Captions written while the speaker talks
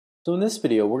So in this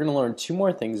video, we're going to learn two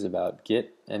more things about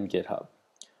Git and GitHub.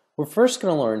 We're first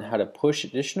going to learn how to push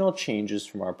additional changes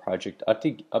from our project up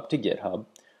to GitHub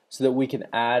so that we can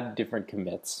add different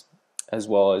commits as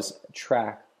well as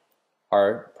track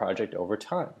our project over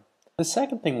time. The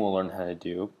second thing we'll learn how to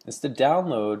do is to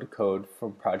download code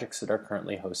from projects that are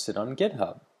currently hosted on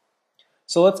GitHub.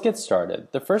 So let's get started.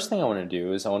 The first thing I want to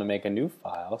do is I want to make a new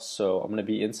file. So I'm going to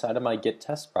be inside of my Git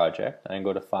test project. I can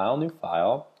go to File, New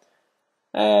File.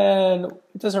 And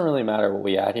it doesn't really matter what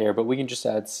we add here, but we can just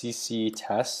add cc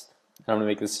test. And I'm going to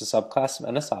make this a subclass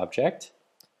of NS object.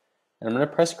 And I'm going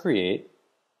to press create.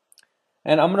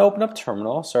 And I'm going to open up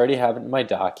terminal. So I already have it in my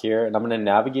doc here. And I'm going to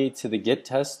navigate to the Git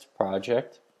test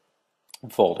project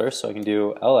folder. So I can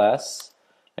do ls.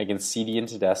 I can cd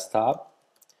into desktop.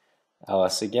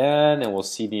 ls again. And we'll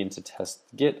cd into test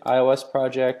git iOS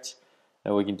project.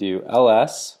 And we can do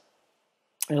ls.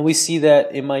 And we see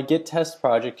that in my Git test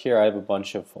project here, I have a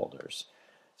bunch of folders.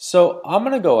 So I'm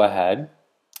going to go ahead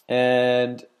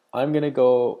and I'm going to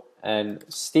go and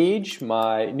stage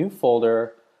my new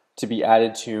folder to be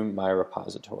added to my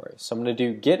repository. So I'm going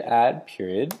to do git add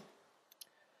period.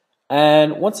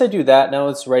 And once I do that, now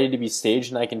it's ready to be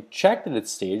staged and I can check that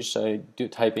it's staged. So I do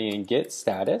typing in git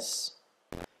status.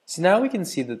 So now we can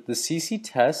see that the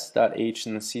cctest.h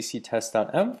and the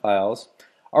cctest.m files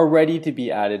are ready to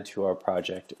be added to our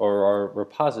project or our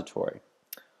repository.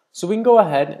 So we can go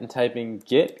ahead and type in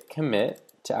git commit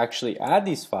to actually add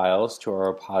these files to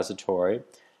our repository,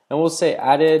 and we'll say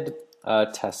added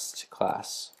test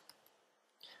class.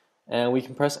 And we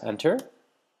can press enter.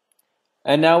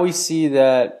 And now we see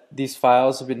that these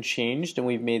files have been changed and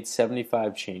we've made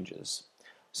 75 changes.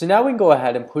 So now we can go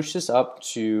ahead and push this up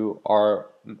to our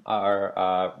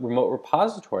remote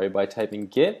repository by typing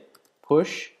git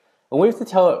push. And we have to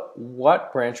tell it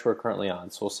what branch we're currently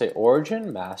on. So we'll say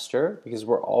origin master because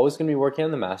we're always going to be working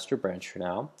on the master branch for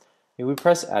now. And we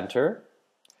press enter.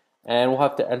 And we'll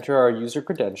have to enter our user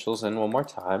credentials in one more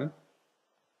time.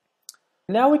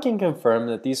 Now we can confirm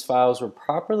that these files were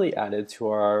properly added to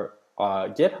our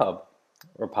GitHub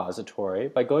repository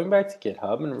by going back to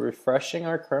GitHub and refreshing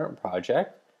our current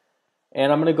project.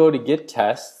 And I'm going to go to git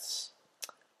tests.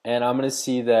 And I'm going to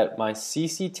see that my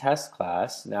cc test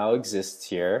class now exists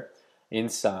here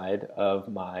inside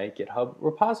of my GitHub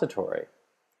repository.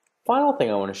 Final thing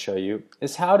I want to show you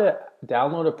is how to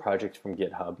download a project from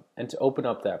GitHub and to open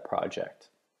up that project.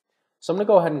 So I'm going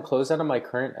to go ahead and close out of my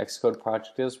current xCode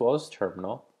project as well as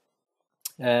terminal.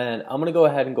 And I'm going to go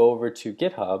ahead and go over to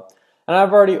GitHub, and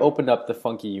I've already opened up the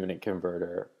Funky Unit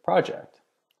Converter project.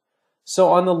 So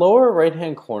on the lower right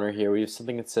hand corner here we have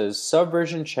something that says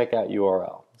Subversion Checkout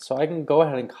URL. So I can go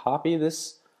ahead and copy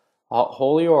this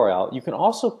whole URL. You can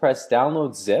also press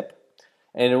download zip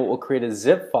and it will create a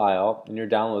zip file in your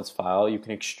downloads file. You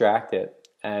can extract it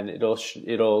and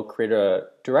it'll create a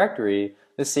directory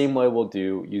the same way we'll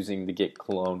do using the Git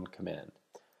Clone command.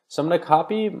 So I'm going to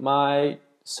copy my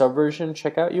Subversion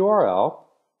Checkout URL.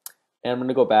 And I'm going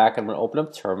to go back, I'm going to open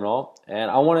up terminal,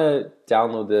 and I want to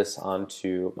download this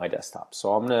onto my desktop.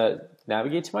 So I'm going to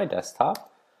navigate to my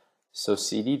desktop, so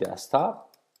cd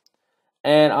desktop,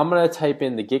 and I'm going to type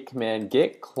in the git command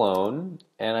git clone,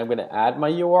 and I'm going to add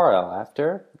my URL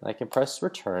after. I can press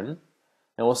return,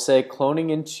 and we'll say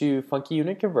cloning into Funky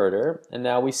Unit Converter, and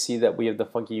now we see that we have the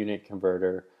Funky Unit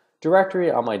Converter directory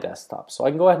on my desktop. So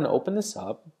I can go ahead and open this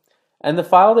up. And the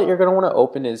file that you're going to want to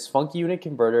open is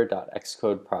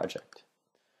funkyunitconverter.xcode project.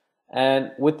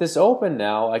 And with this open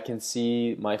now, I can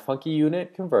see my Funky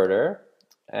Unit Converter,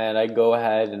 and I can go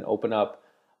ahead and open up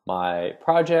my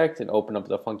project and open up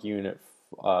the Funky Unit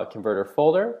Converter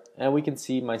folder, and we can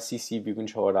see my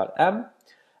ccviewcontroller.m.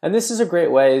 And this is a great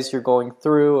way as you're going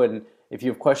through, and if you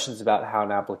have questions about how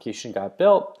an application got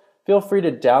built, feel free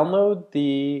to download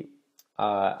the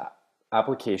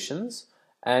applications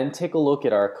and take a look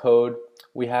at our code.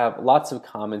 We have lots of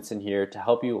comments in here to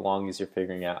help you along as you're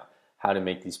figuring out how to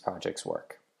make these projects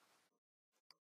work.